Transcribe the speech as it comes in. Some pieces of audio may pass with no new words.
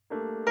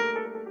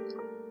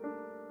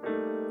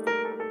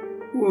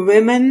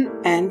Women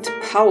and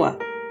Power,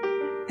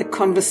 a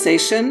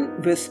conversation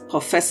with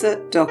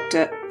Professor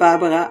Dr.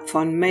 Barbara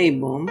von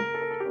Meybohm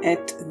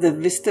at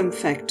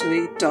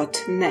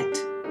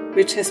thewisdomfactory.net,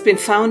 which has been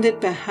founded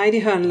by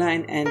Heidi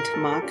Hörnlein and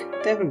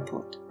Mark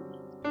Davenport.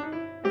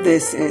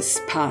 This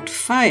is part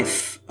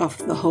 5 of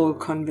the whole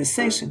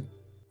conversation.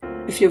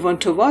 If you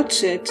want to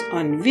watch it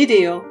on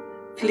video,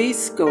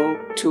 please go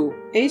to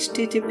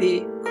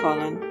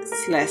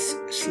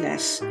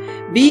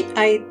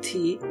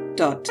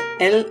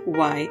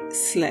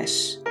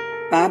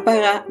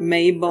http://bit.ly/Barbara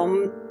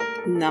Meybohm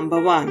number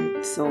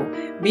 1. So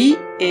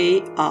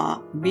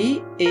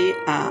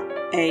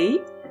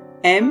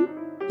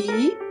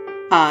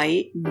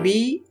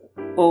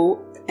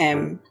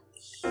BARBARAMEIBOM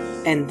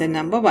and the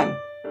number 1.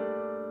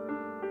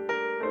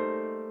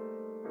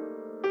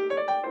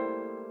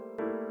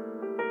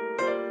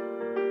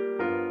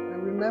 I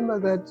remember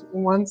that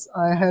once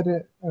I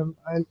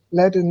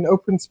led an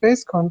open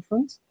space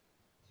conference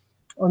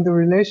on the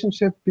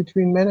relationship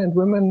between men and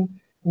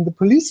women in the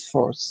police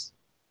force.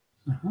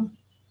 Uh-huh.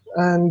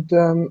 And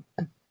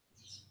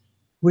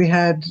we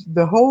had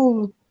the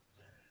whole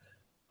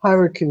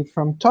hierarchy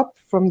from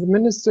the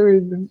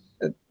ministry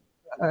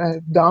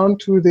down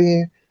to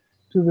the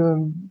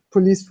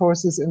police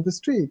forces in the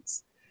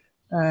streets.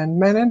 And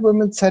men and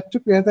women sat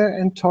together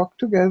and talked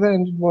together,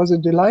 and it was a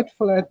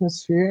delightful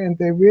atmosphere, and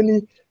they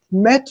really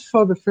met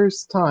for the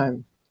first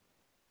time.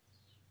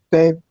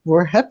 They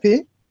were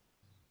happy,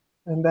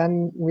 and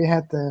then we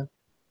had the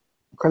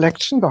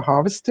collection, the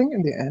harvesting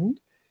in the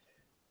end,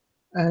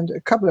 and a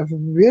couple of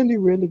really,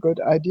 really good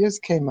ideas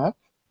came up.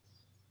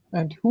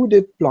 And who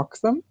did block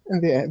them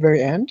in the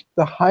very end?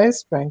 The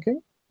highest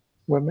ranking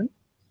women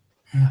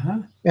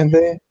in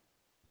the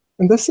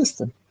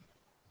system.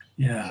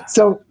 Yeah.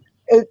 So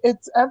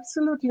it's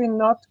absolutely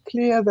not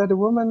clear that a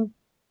woman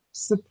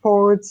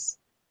supports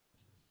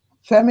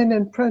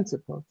feminine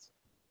principles.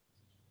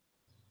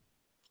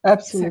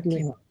 Absolutely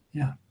Exactly. not.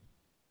 Yeah.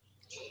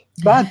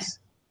 But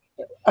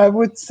I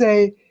would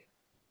say,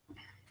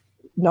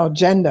 now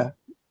gender.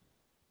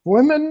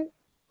 Women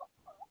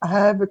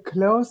have a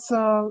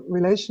closer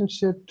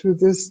relationship to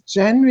this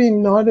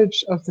genuine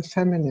knowledge of the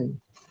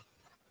feminine.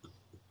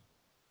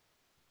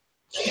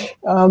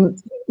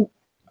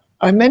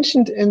 I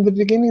mentioned in the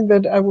beginning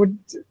that I would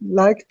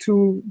like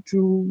to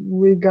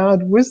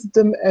regard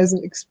wisdom as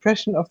an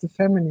expression of the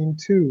feminine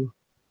too.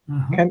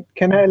 Uh-huh.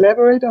 Can I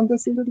elaborate on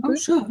this a little bit?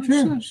 Sure.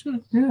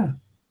 Yeah.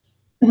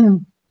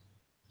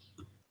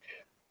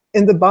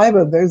 In the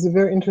Bible, there's a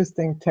very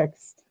interesting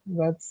text.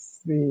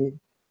 That's the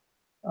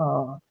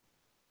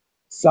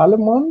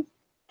Solomon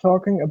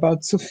talking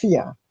about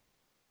Sophia.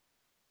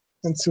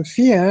 And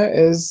Sophia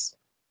is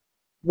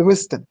the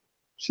wisdom.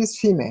 She's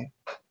female.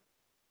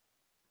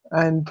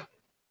 And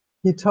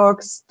he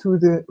talks to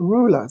the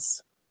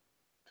rulers,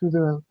 to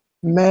the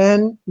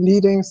men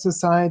leading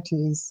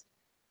societies,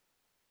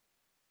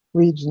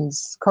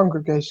 regions,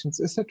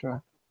 congregations,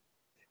 etc.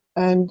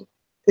 And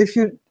if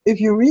you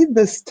read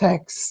this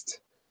text,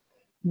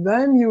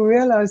 then you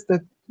realize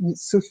that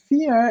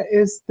Sophia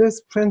is this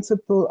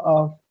principle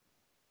of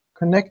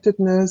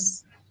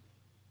connectedness,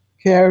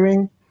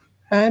 caring,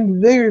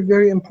 and very,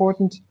 very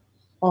important,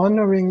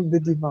 honoring the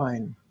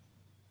divine.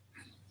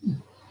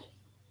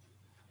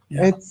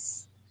 Yeah.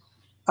 It's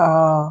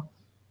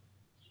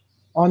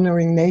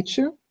honoring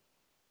nature,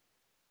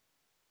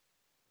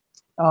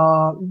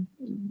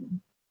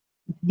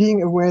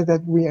 being aware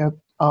that we are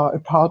a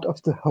part of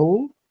the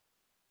whole,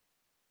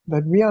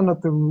 that we are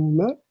not the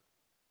ruler,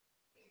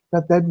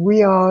 but that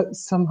we are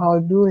somehow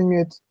doing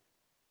it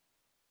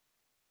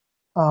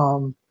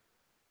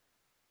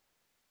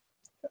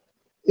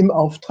im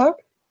Auftrag.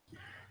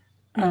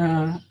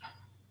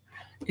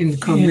 In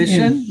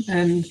commission,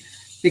 and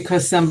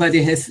because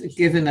somebody has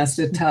given us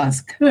the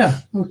task.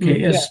 Yeah.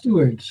 Okay. As Yeah.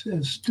 stewards.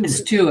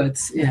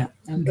 Stewards, yeah.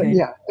 Okay.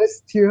 Yeah, as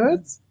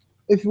stewards.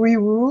 If we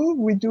rule,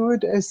 we do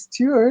it as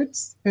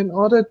stewards in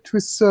order to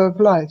serve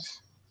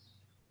life.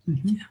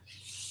 Mm-hmm.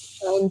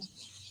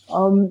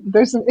 And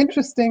there's an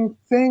interesting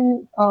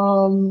thing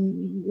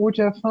which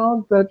I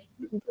found, that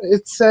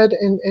it said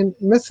in a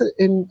myth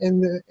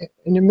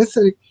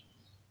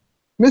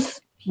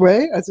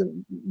way, as a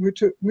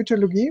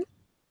mythology,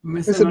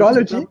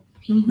 methodology,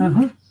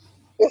 Uh-huh.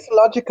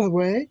 mythological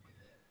way,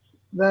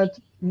 that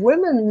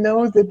women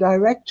know the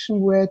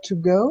direction where to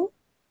go,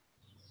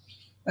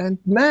 and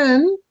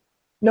men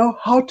know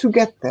how to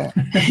get there.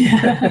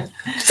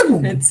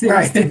 It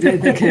seems to be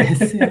the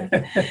case.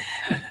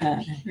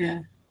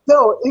 Yeah.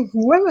 So if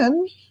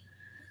women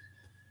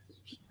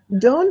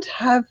don't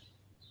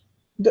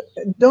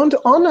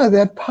honor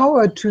their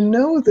power to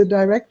know the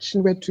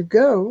direction where to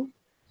go,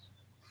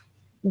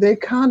 they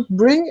can't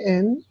bring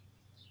in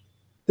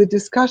the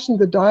discussion,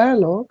 the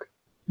dialogue,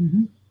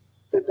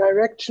 the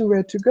direction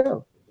where to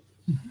go.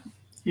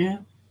 Yeah.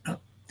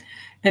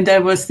 And I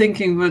was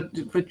thinking what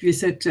we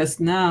said just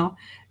now,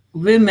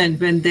 women,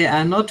 when they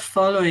are not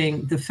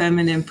following the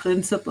feminine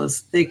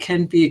principles, they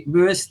can be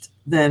worse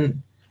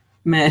than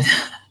men.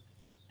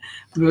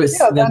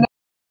 Yeah,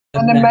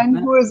 And a that, man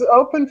no? who is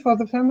open for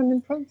the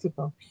feminine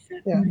principle.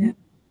 Yeah.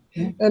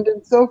 Yeah. And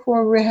so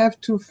forth, we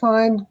have to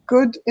find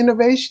good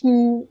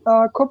innovation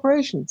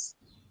corporations,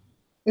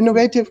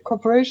 innovative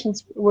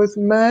corporations with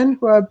men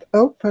who are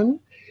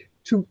open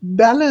to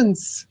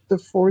balance the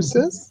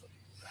forces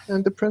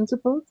and the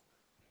principles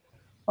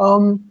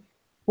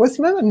with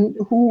women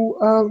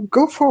who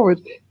go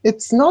forward.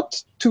 It's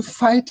not to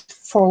fight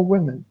for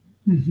women.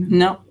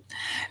 No,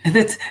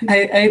 that's,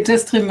 I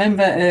just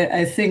remember,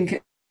 I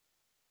think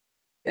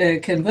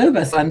Ken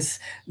Wilber once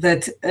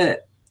that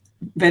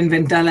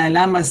when Dalai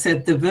Lama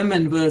said the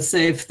women will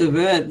save the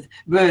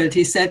world,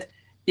 he said,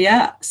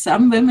 yeah,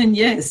 some women,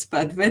 yes,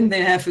 but when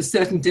they have a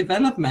certain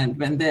development,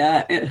 when they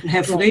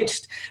have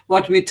reached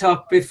what we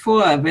talked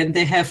before, when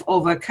they have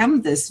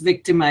overcome this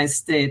victimized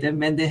state, and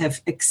when they have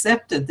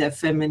accepted their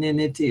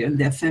femininity and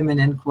their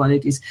feminine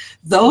qualities,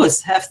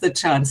 those have the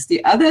chance.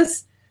 The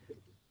others,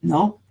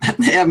 no,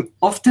 they are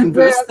often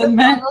worse than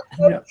men.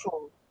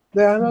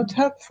 They are not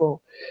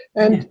helpful.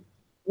 And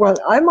well,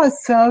 I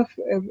myself,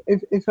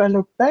 if I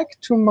look back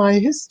to my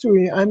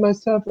history, I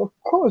myself, of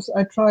course,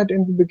 I tried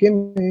in the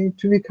beginning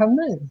to become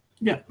male.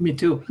 Yeah, me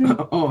too.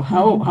 Oh,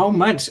 how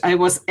much I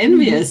was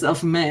envious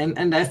of men,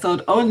 and I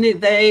thought only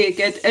they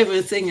get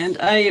everything, and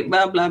I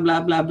blah blah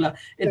blah blah blah.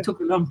 It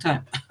took a long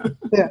time.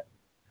 Yeah.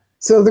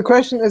 So the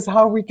question is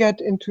how we get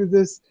into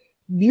this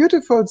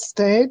beautiful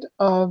state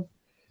of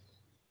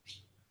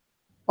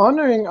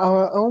honoring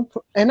our own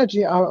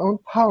energy, our own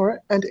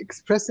power, and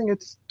expressing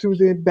it to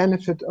the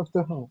benefit of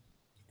the whole.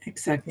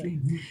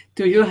 Exactly.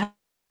 Do you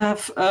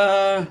have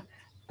a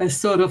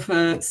sort of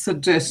a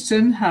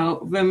suggestion how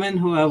women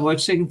who are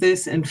watching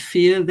this and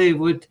feel they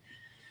would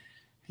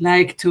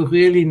like to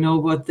really know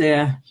what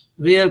their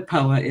real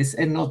power is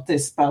and not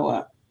this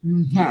power?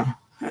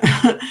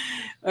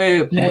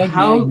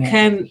 How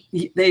can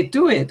they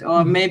do it?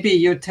 Or maybe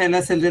you tell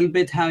us a little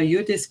bit how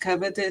you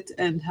discovered it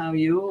and how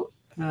you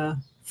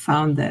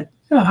found that.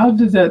 How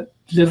did that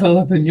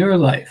develop in your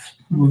life,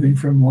 moving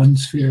from one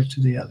sphere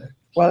to the other?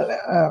 Well,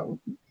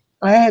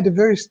 I had a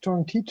very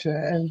strong teacher,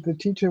 and the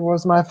teacher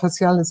was my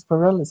facialis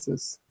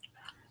paralysis.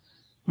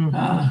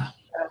 The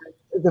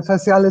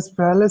facialis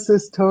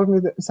paralysis told me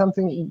that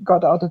something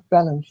got out of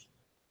balance.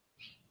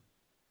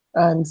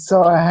 And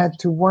so I had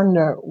to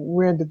wonder,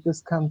 where did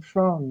this come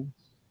from?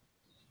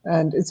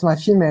 And it's my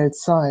female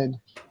side.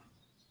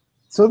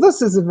 So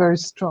this is a very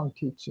strong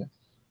teacher.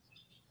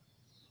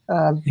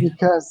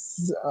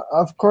 Because,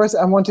 of course,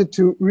 I wanted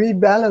to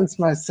rebalance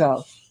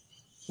myself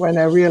when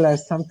I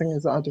realized something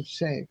is out of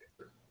shape.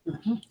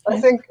 I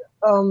think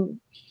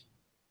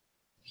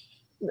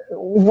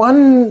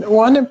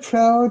one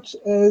approach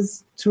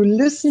is to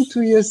listen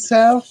to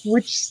yourself.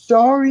 Which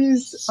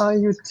stories are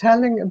you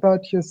telling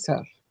about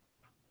yourself?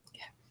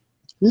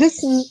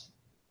 Listen.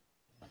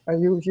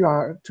 You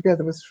are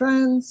together with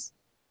friends,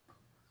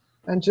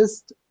 and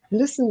just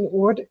listen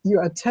what you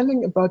are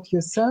telling about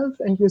yourself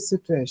and your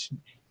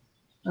situation.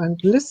 And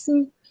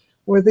listen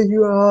whether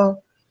you are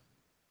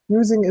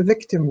using a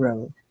victim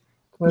role.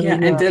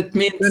 And that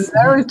means the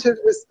narrative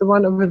is the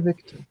one of a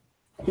victim.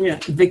 Yeah,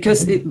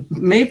 because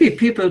maybe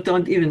people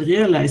don't even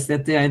realize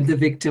that they are in the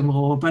victim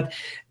role. But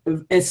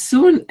as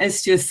soon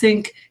as you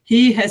think,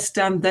 he has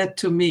done that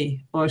to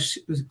me, or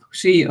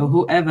she or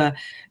whoever,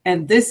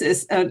 and this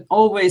is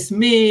always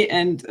me,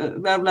 and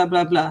blah, blah,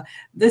 blah, blah,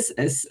 this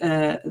is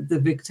the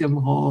victim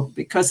role.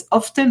 Because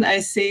often I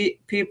see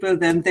people,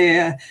 then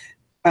they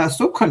are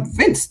so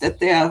convinced that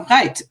they are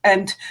right,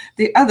 and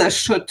the others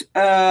should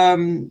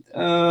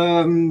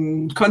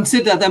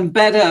consider them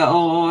better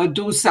or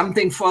do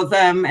something for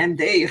them, and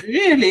they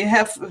really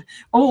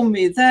owe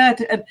me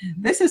that. And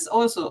this is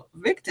also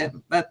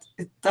victim, but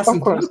it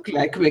doesn't look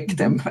like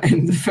victim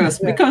in the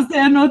first, because they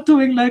are not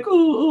doing like,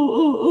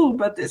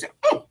 but they say,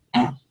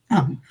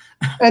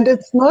 And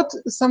it's not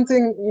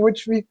something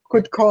which we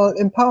could call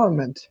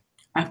empowerment.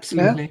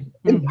 Absolutely.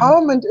 Yeah?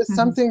 Empowerment is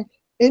something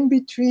in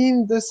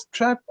between this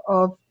trap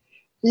of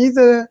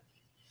either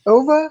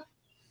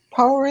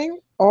overpowering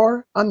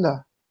or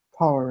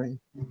underpowering.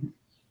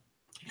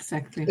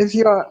 Exactly. If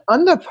you are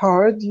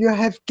underpowered, you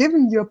have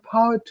given your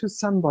power to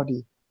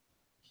somebody.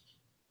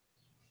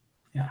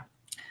 Yeah.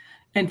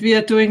 And we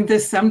are doing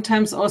this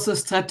sometimes also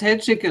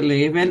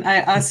strategically. When I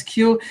ask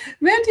you,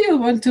 where do you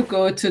want to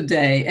go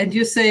today? And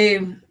you say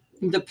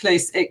the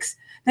place X.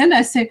 Then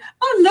I say,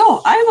 oh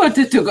no, I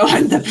wanted to go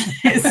in the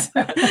place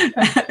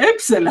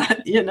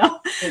Epsilon,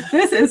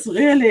 This is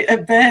really a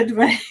bad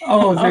way.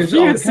 Oh, there's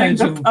all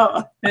kinds of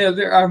power. Yeah,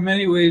 there are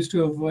many ways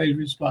to avoid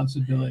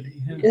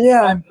responsibility.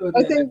 Yeah,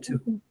 I think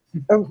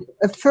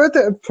a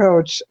further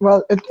approach,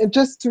 well,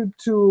 just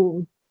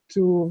to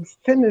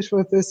finish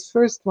with this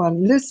first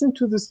one, listen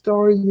to the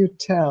story you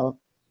tell.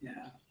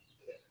 Yeah.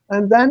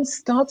 And then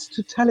start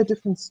to tell a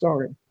different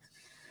story.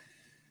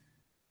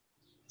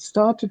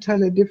 Start to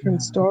tell a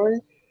different story.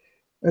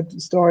 A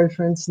story,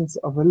 for instance,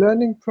 of a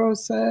learning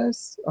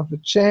process, of a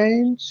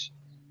change,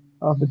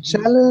 of a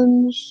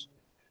challenge,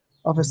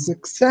 of a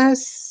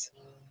success,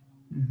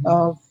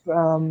 of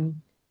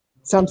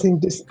something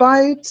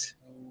despite.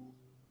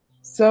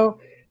 So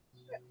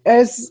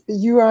as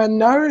you are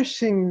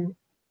nourishing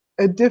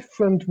a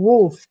different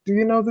wolf. Do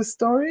you know the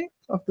story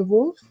of the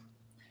wolf?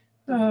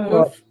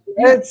 Yeah.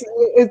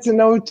 It's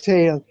an old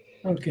tale.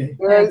 Okay.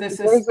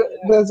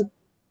 There's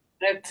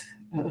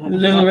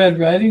Little Red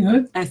Riding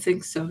Hood? I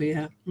think so,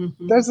 yeah.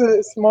 Mm-hmm. There's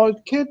a small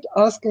kid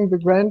asking the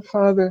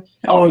grandfather.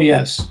 Oh,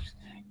 yes.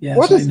 Yes,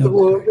 what is I know. the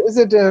wolf? Is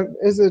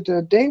it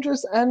a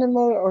dangerous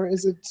animal, or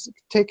is it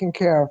taking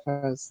care of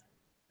us?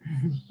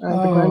 And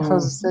the grandfather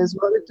says,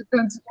 well, it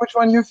depends which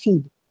one you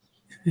feed.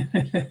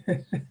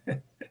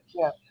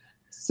 Yeah.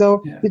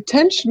 So the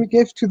attention we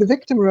give to the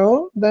victim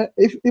role, that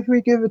if we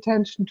give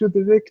attention to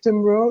the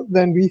victim role,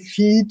 then we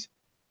feed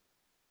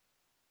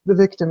the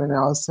victim in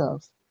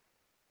ourselves.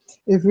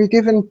 If we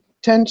give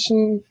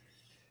attention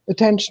to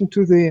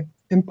the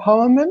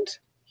empowerment,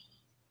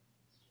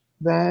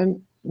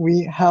 then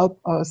we help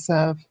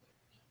ourselves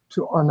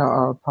to honor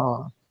our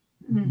power.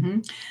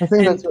 Mm-hmm. I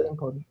think that's very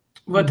important.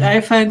 What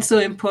I find so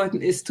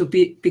important is to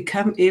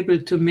become able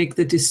to make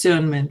the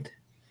discernment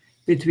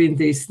between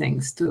these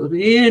things, to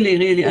really,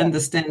 really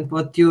understand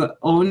what your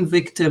own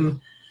victim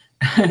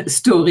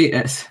story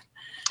is.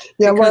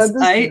 Yeah, because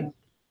I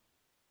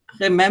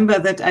remember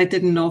that I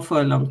didn't know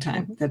for a long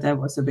time that I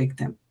was a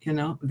victim,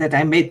 that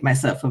I made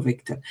myself a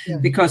victim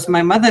because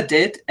my mother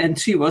did, and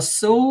she was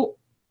so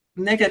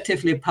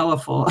negatively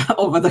powerful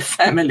over the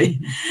family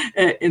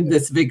in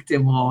this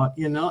victim role,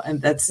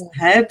 and that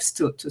helps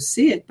to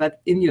see it.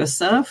 But in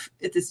yourself,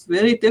 it is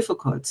very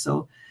difficult.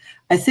 So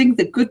I think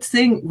the good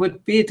thing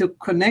would be to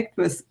connect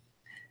with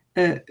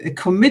a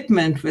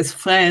commitment with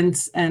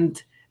friends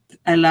and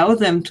allow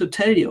them to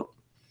tell you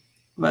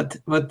what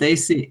they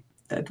see.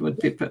 That would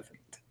be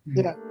perfect.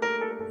 Yeah.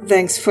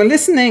 Thanks for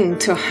listening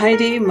to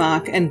Heidi,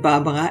 Mark, and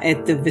Barbara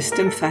at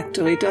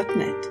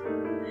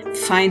thewisdomfactory.net.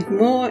 Find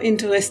more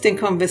interesting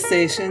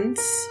conversations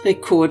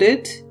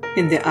recorded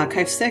in the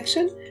archive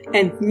section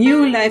and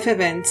new live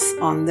events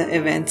on the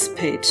events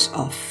page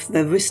of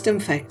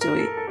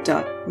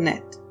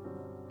thewisdomfactory.net.